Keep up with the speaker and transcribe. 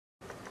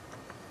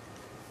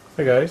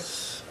Hey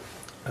guys,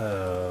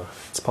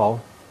 it's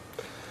Paul.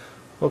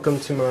 Welcome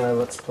to my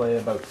Let's Play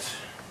about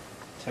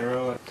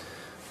tarot.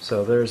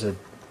 So there's a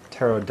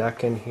tarot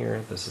deck in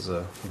here. This is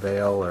a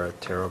veil or a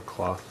tarot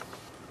cloth.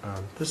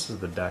 This is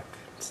the deck.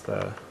 It's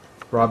the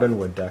Robin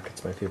Wood deck.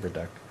 It's my favorite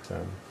deck.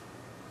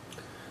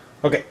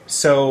 Okay,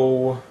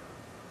 so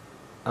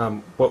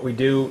what we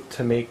do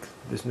to make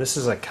this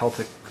is a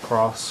Celtic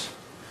cross.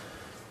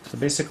 So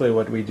basically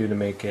what we do to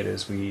make it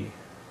is we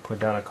put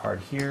down a card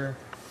here,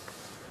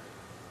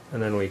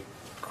 and then we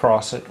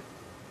cross it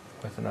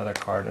with another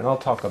card, and I'll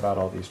talk about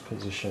all these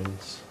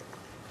positions,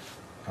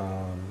 you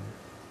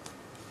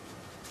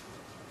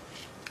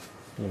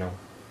know,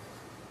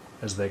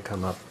 as they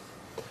come up.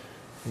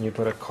 And you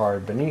put a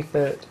card beneath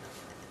it,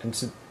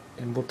 and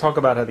we'll talk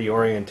about how the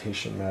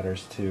orientation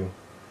matters too.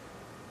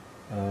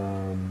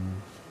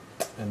 And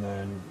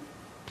then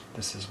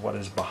this is what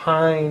is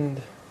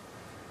behind.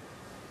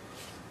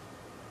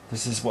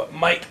 This is what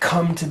might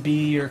come to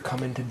be or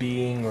come into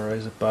being or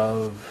is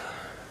above.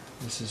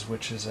 This is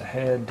which is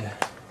ahead.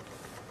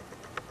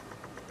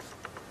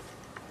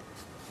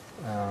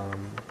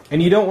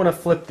 And you don't want to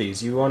flip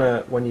these. You want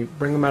to, when you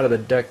bring them out of the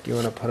deck, you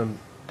want to put them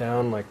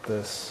down like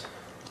this.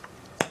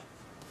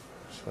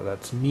 So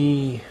that's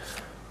me.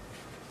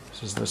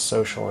 This is the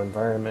social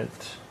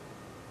environment.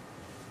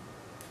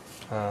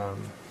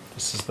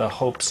 This is the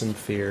hopes and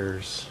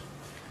fears.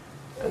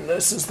 And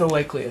this is the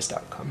likeliest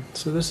outcome.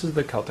 So this is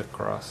the Celtic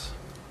cross.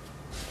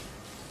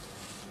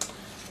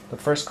 The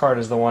first card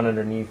is the one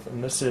underneath,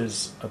 and this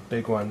is a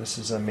big one. This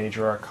is a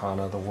major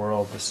arcana, the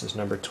world. This is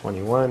number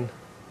 21.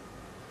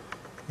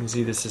 You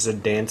see this is a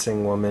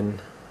dancing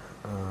woman.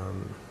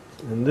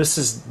 And this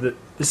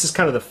is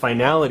kind of the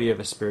finality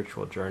of a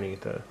spiritual journey.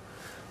 The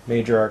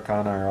major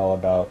arcana are all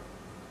about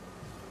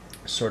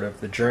sort of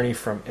the journey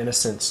from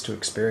innocence to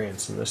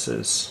experience, and this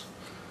is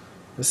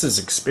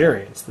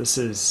experience. This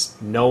is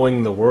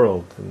knowing the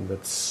world, and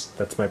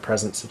that's my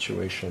present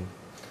situation.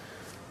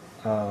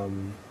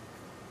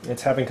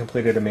 It's having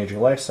completed a major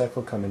life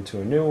cycle, come into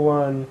a new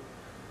one,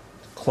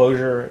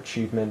 closure,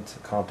 achievement,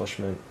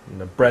 accomplishment, and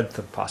the breadth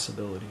of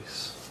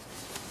possibilities.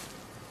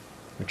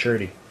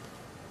 Maturity.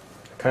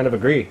 I kind of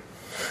agree,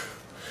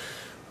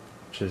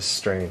 which is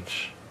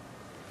strange.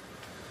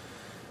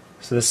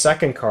 So the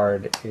second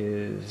card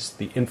is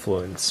the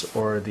influence,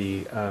 or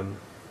the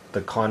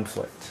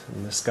conflict,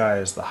 and this guy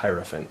is the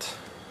Hierophant.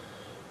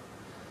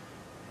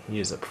 He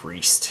is a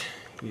priest.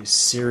 He is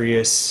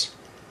serious.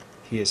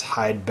 He is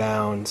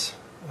hidebound.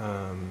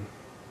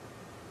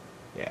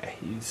 Yeah,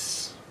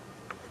 he's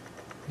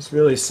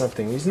really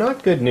something. He's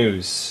not good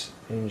news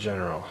in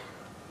general.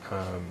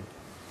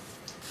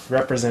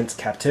 Represents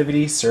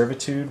captivity,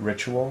 servitude,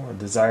 ritual, a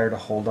desire to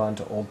hold on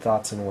to old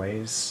thoughts and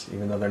ways,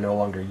 even though they're no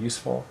longer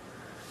useful.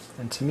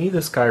 And to me,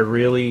 this guy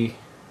really,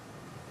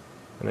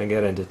 and I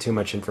get into too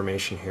much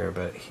information here,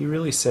 but he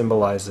really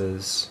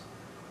symbolizes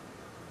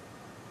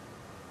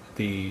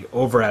the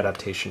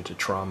over-adaptation to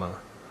trauma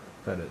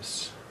that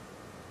is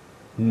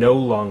no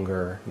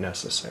longer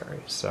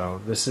necessary.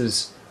 So this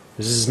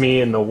is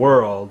me in the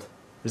world.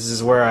 This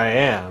is where I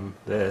am.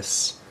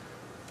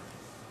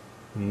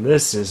 And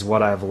this is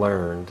what I've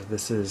learned.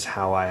 This is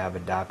how I have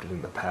adapted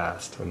in the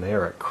past, and they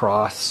are at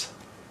cross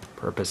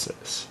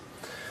purposes.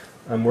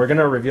 We're going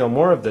to reveal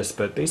more of this,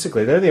 but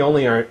basically they're the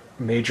only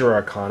major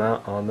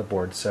arcana on the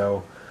board.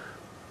 So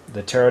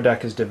the tarot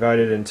deck is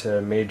divided into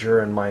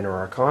major and minor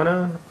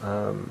arcana.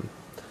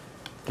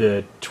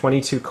 The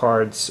 22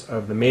 cards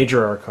of the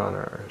major arcana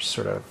are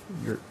sort of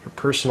your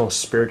personal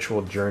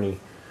spiritual journey.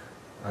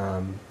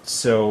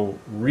 So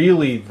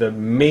really the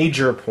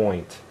major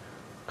point,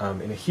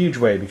 in a huge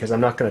way, because I'm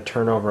not going to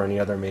turn over any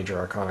other major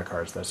arcana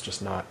cards. That's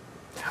just not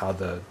how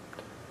the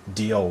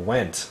deal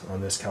went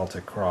on this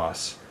Celtic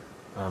cross.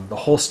 The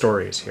whole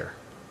story is here.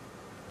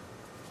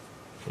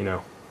 You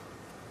know,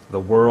 the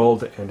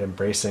world and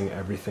embracing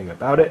everything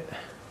about it,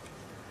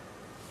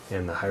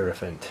 and the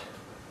Hierophant.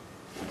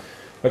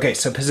 Okay,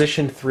 so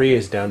position 3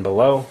 is down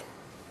below.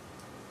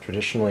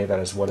 Traditionally, that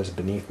is what is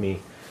beneath me.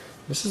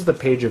 This is the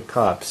Page of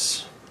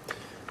Cups,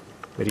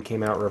 but he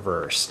came out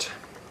reversed.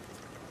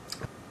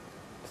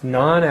 It's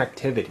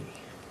non-activity.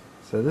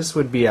 So this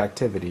would be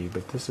activity,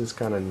 but this is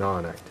kind of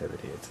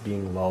non-activity. It's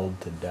being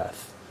lulled to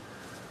death.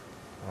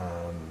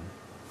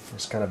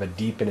 There's kind of a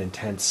deep and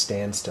intense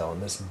standstill,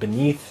 and this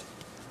beneath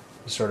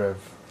sort of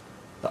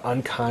the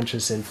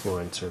unconscious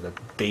influence or the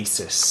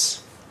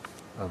basis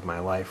of my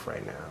life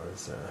right now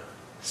is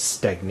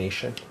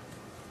stagnation.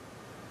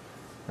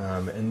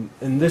 And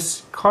in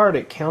this card,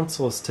 it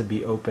counsels to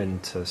be open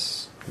to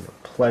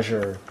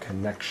pleasure,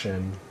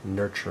 connection,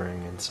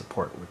 nurturing, and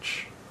support,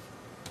 which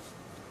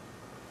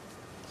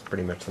is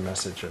pretty much the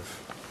message of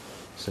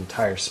this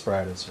entire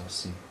spread, as you'll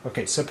see.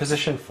 Okay, so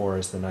position 4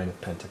 is the Nine of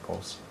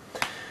Pentacles.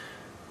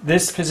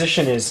 This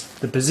position is,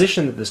 the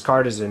position that this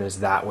card is in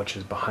is that which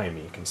is behind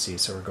me, you can see.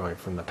 So we're going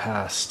from the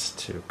past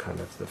to kind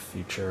of the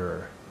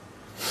future,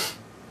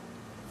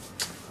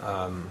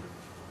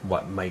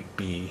 what might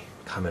be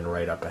coming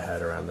right up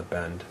ahead around the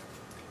bend.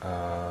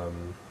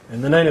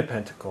 And the Nine of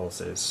Pentacles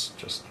is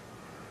just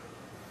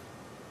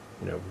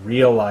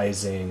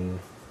realizing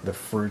the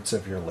fruits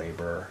of your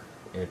labor.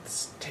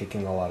 It's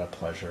taking a lot of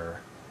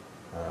pleasure.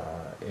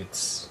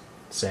 It's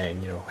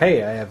saying,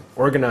 hey, I have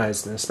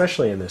organized, and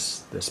especially in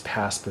this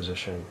past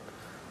position,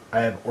 I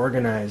have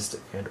organized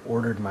and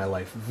ordered my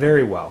life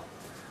very well.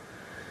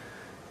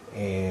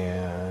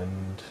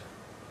 And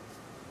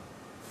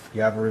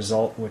you have a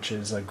result which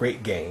is a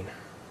great gain,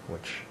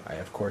 which I,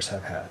 of course,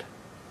 have had.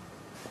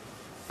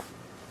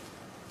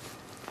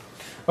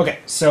 Okay,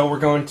 so we're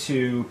going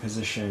to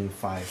position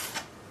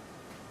 5,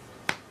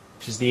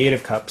 which is the 8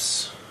 of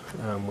Cups,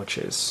 which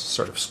is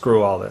sort of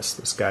screw all this.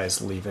 This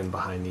guy's leaving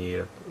behind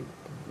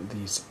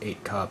these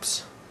 8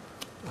 cups,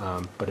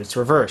 but it's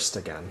reversed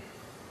again.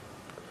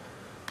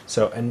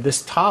 So, and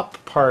this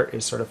top part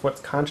is sort of what's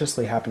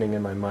consciously happening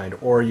in my mind,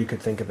 or you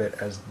could think of it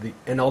as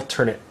an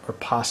alternate or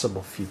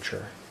possible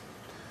future.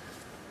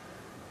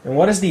 And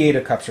what is the 8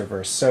 of Cups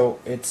reversed? So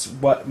it's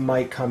what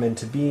might come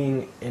into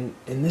being, and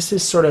this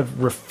is sort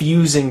of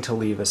refusing to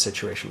leave a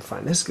situation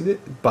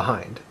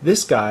behind.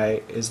 This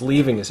guy is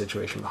leaving a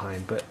situation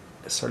behind, but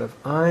sort of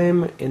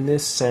I'm, in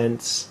this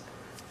sense,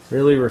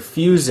 really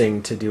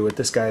refusing to do what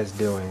this guy is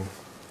doing,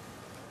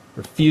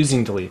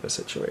 refusing to leave a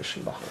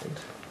situation behind.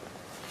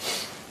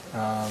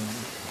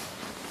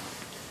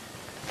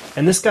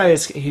 And this guy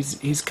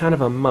he's kind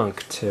of a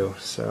monk too,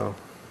 so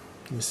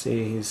you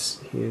see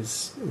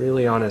he's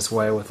really on his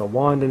way with a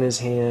wand in his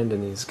hand,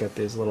 and he's got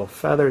these little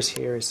feathers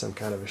here. He's some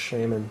kind of a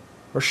shaman,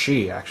 or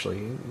she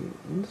actually.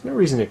 There's no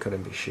reason it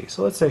couldn't be she,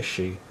 so let's say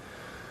she.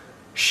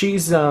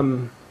 She's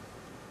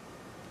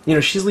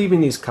she's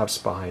leaving these cups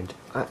behind.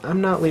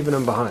 I'm not leaving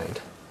them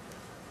behind.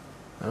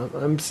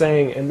 I'm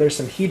saying, and there's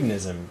some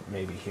hedonism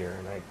maybe here,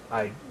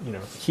 and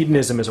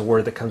hedonism is a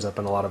word that comes up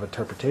in a lot of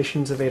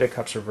interpretations of 8 of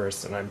Cups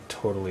reversed, and I'm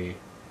totally,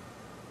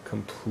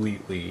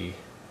 completely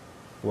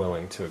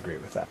willing to agree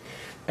with that.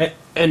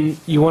 And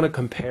you want to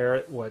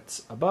compare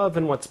what's above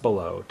and what's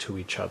below to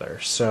each other.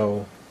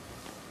 So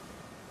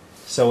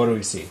what do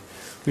we see?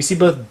 We see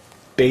both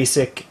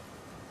basic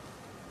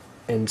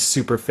and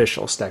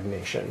superficial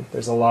stagnation.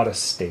 There's a lot of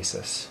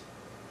stasis.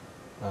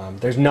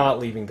 There's not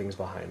leaving things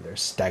behind.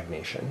 There's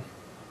stagnation.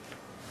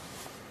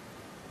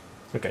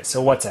 Okay,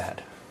 so what's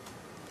ahead?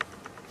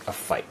 A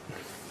fight.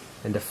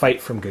 And to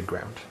fight from good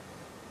ground.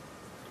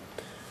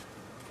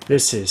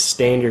 This is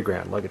stand your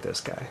ground. Look at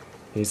this guy.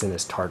 He's in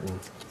his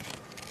tartan.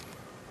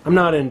 I'm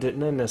not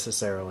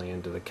necessarily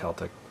into the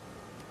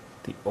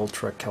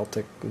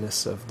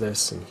ultra-Celticness of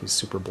this, and he's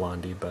super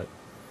blondie, but,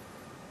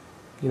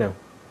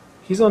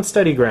 he's on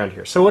steady ground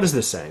here. So what is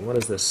this saying? What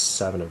is this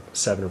seven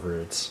of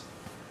Roots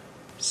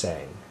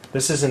saying?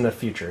 This is in the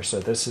future,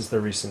 so this is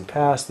the recent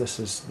past. This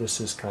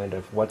is kind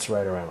of what's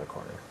right around the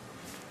corner,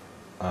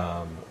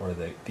 or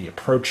the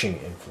approaching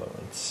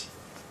influence.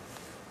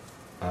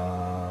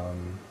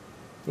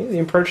 The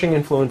approaching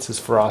influence is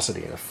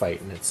ferocity in a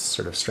fight, and it's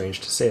sort of strange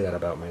to say that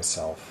about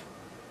myself,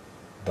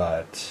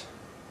 but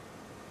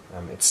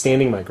it's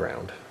standing my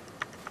ground.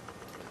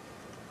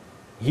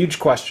 Huge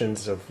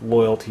questions of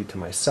loyalty to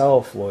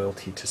myself,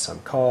 loyalty to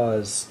some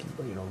cause,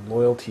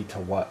 loyalty to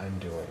what I'm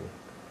doing.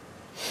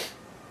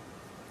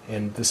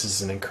 And this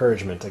is an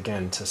encouragement,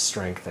 again, to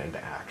strength and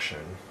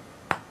action.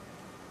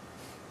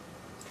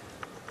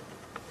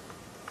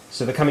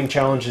 So the coming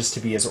challenge is to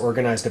be as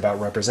organized about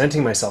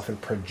representing myself and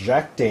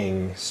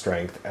projecting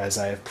strength as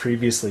I have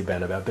previously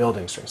been about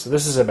building strength. So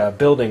this is about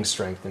building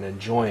strength and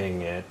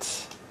enjoying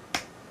it.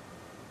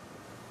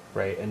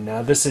 Right? And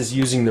now this is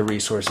using the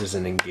resources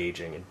and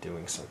engaging and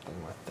doing something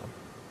with them.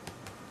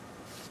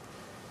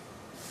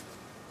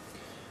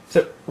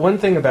 So one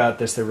thing about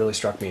this that really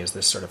struck me is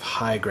this sort of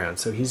high ground.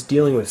 So he's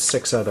dealing with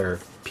 6 other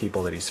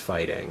people that he's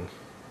fighting,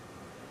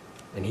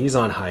 and he's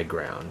on high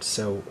ground.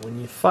 So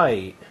when you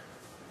fight,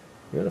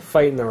 you're going to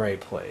fight in the right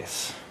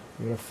place.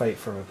 You're going to fight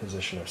from a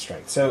position of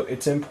strength. So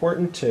it's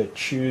important to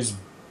choose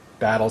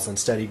battles on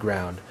steady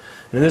ground.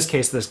 And in this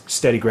case, this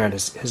steady ground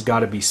has got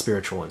to be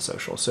spiritual and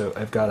social. So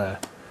I've got to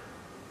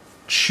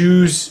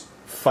choose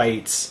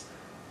fights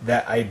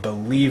that I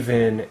believe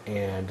in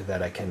and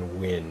that I can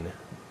win,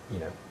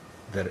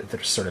 that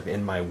are sort of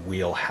in my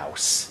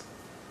wheelhouse.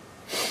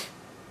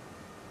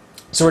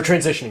 So we're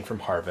transitioning from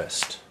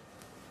harvest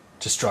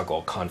to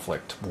struggle,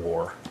 conflict,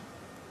 war.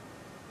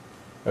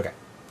 Okay.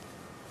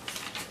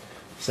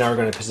 So now we're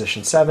going to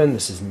position 7.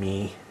 This is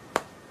me.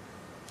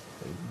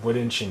 And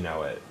wouldn't you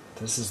know it?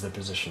 This is the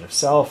position of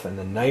self, and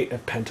the Knight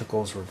of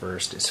Pentacles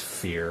reversed is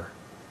fear.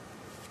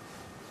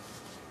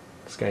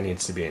 This guy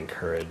needs to be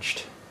encouraged.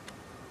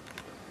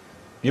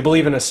 If you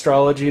believe in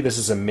astrology, this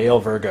is a male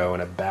Virgo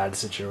in a bad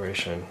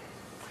situation.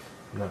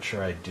 I'm not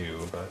sure I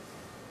do, but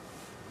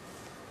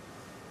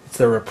it's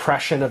the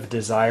repression of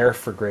desire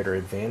for greater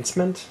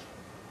advancement,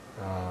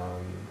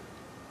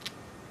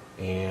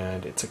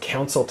 and it's a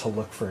counsel to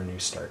look for a new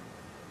start,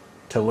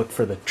 to look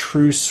for the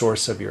true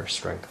source of your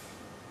strength.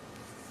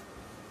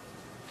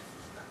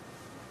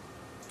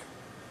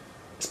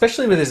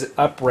 Especially with his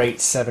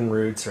upright 7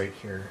 roots right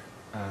here.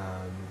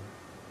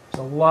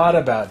 There's a lot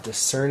about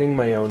discerning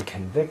my own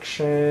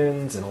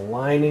convictions and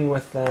aligning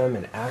with them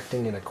and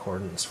acting in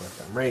accordance with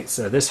them, right?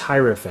 So this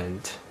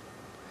Hierophant,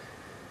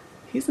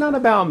 he's not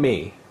about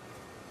me.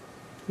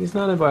 He's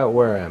not about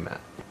where I'm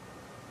at.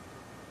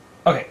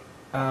 Okay,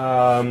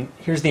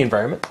 here's the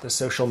environment, the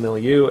social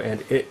milieu,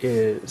 and it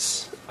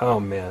is, oh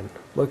man,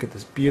 look at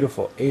this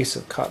beautiful Ace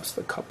of Cups,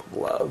 the cup of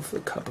love, the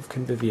cup of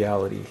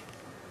conviviality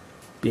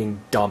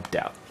being dumped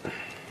out.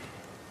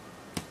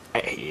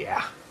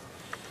 Yeah.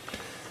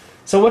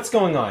 So what's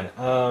going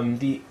on?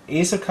 The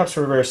Ace of Cups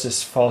reverse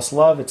is false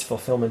love, it's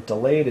fulfillment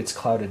delayed, it's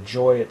clouded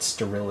joy, it's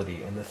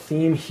sterility. And the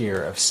theme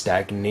here of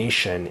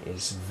stagnation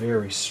is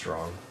very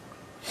strong.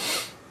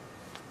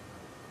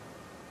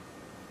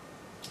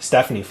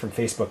 Stephanie from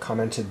Facebook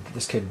commented that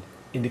this could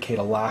indicate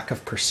a lack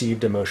of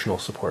perceived emotional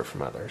support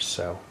from others.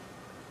 So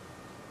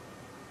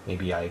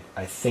maybe I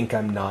think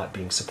I'm not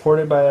being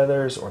supported by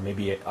others, or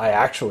maybe I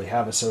actually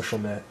have a social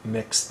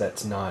mix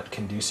that's not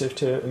conducive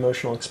to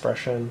emotional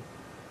expression.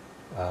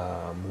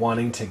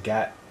 Wanting to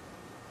get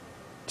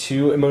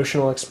to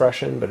emotional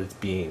expression, but it's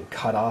being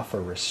cut off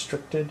or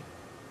restricted.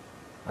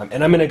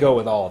 And I'm going to go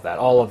with all of that.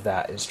 All of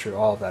that is true.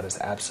 All of that is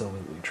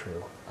absolutely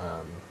true.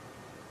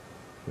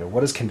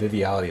 What does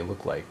conviviality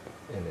look like?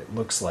 And it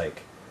looks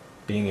like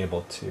being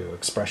able to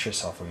express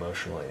yourself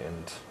emotionally,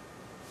 and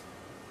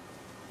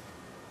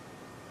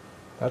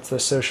that's the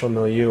social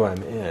milieu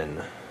I'm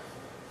in.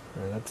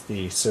 That's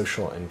the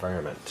social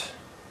environment.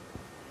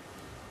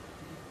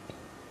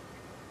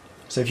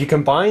 So if you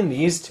combine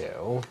these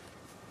two,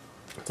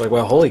 it's like,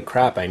 well, holy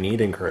crap, I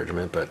need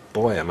encouragement, but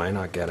boy, am I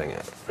not getting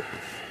it.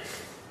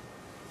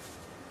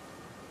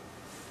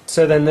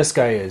 So then this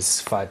guy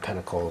is 5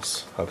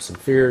 Pentacles, hopes and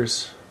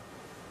fears.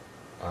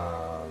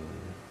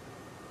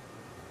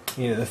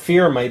 The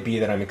fear might be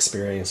that I'm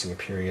experiencing a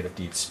period of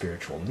deep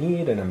spiritual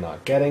need and I'm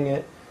not getting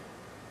it.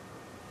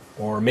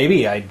 Or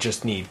maybe I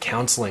just need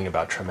counseling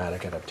about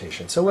traumatic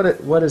adaptation. So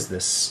what is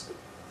this?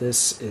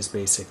 This is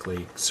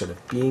basically sort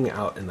of being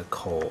out in the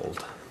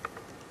cold.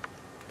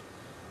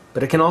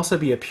 But it can also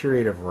be a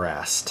period of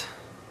rest,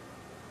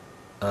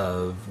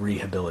 of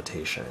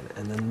rehabilitation.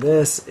 And then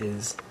this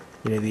is,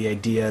 the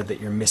idea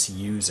that you're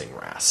misusing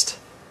rest.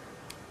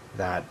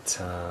 That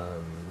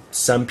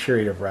some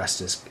period of rest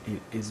is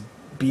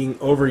being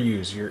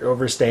overused. You're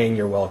overstaying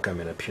your welcome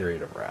in a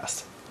period of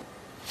rest.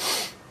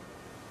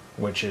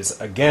 Which is,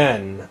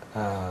 again,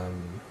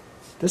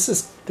 this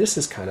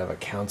is kind of a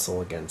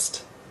counsel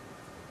against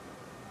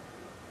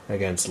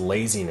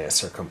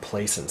laziness or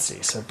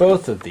complacency. So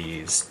both of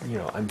these,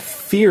 I'm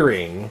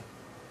fearing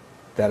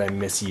that I'm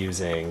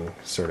misusing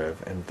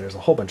and there's a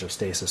whole bunch of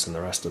stasis in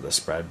the rest of the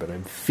spread, but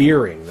I'm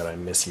fearing that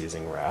I'm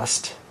misusing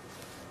rest.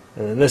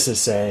 And then this is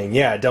saying,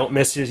 yeah, don't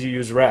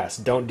misuse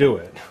rest. Don't do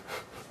it.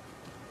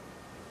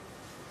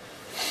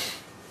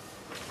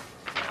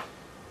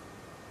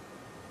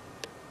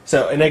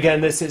 So, and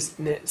again,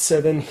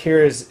 then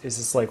here is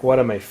this like, what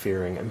am I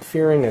fearing? I'm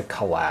fearing a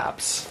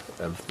collapse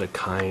of the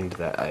kind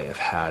that I have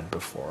had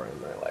before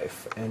in my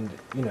life. And,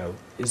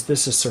 is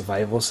this a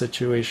survival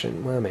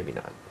situation? Well, maybe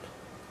not.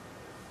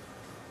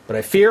 But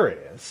I fear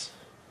it is.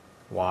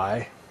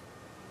 Why?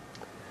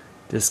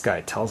 This guy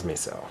tells me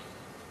so.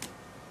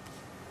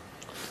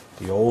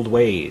 The old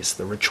ways,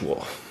 the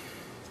ritual.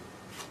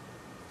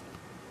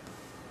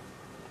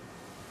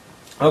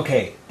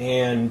 Okay,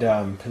 and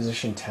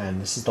position 10,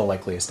 this is the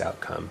likeliest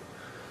outcome.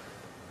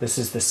 This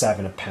is the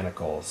 7 of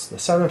Pentacles. The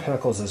 7 of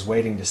Pentacles is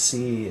waiting to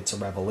see. It's a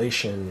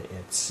revelation.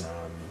 It's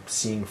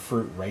seeing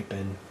fruit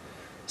ripen.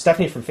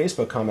 Stephanie from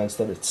Facebook comments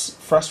that it's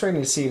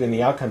frustrating to see it in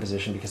the outcome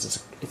position because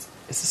it's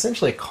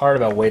essentially a card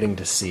about waiting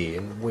to see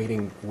and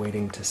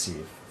waiting to see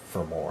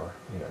for more.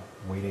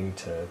 Waiting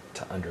to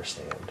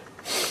understand.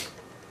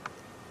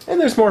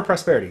 And there's more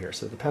prosperity here.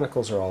 So the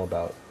Pentacles are all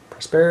about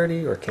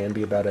prosperity, or can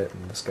be about it,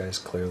 and this guy's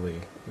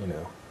clearly,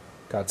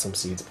 got some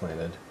seeds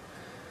planted.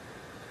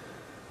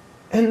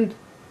 And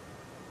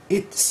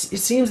it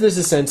seems there's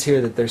a sense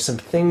here that there's some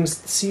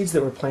seeds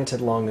that were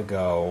planted long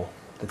ago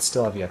that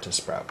still have yet to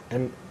sprout.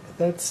 And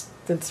that's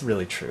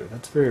really true.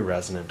 That's very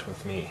resonant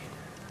with me.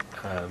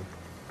 I've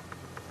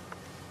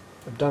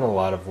done a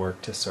lot of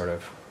work to sort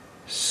of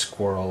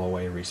squirrel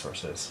away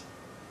resources.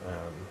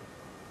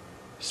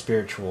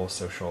 Spiritual,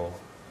 social.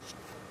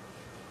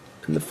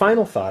 And the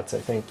final thoughts, I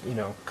think,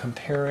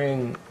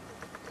 comparing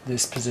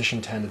this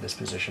position 10 to this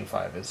position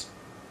 5 is,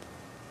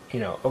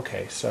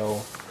 okay,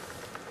 so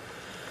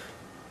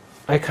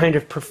I kind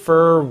of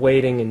prefer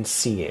waiting and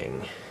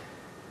seeing.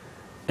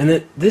 And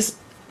that this,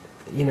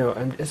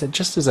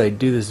 just as I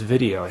do this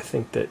video, I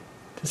think that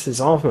this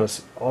is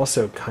almost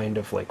also kind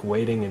of like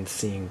waiting and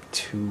seeing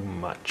too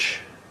much.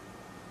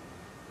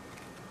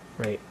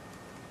 Right?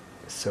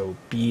 So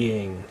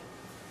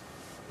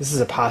this is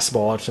a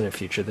possible alternate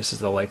future. This is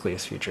the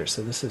likeliest future.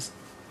 So this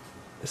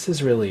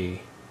is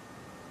really,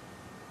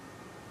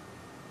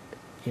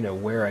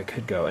 where I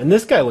could go. And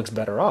this guy looks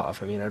better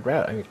off.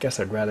 I guess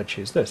I'd rather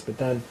choose this. But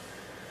then,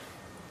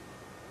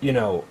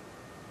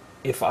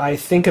 if I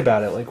think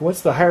about it, like,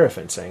 what's the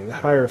Hierophant saying? The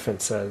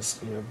Hierophant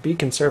says, be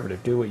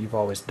conservative, do what you've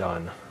always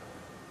done.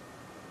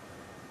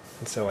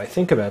 And so I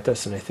think about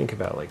this, and I think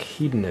about like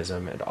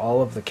hedonism and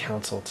all of the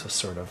counsel to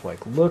sort of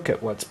like look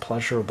at what's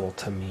pleasurable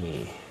to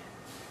me,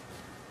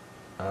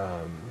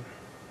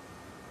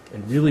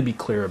 and really be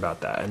clear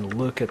about that, and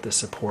look at the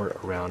support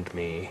around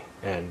me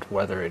and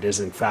whether it is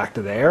in fact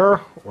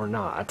there or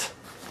not.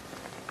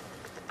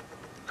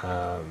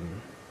 So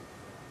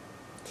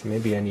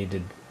maybe I need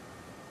to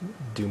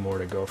do more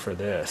to go for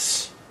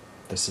this.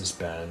 This has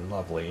been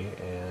lovely,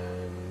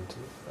 and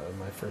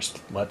my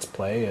first Let's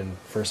Play and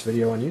first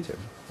video on YouTube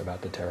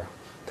about the tarot.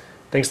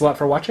 Thanks a lot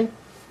for watching.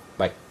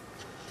 Bye.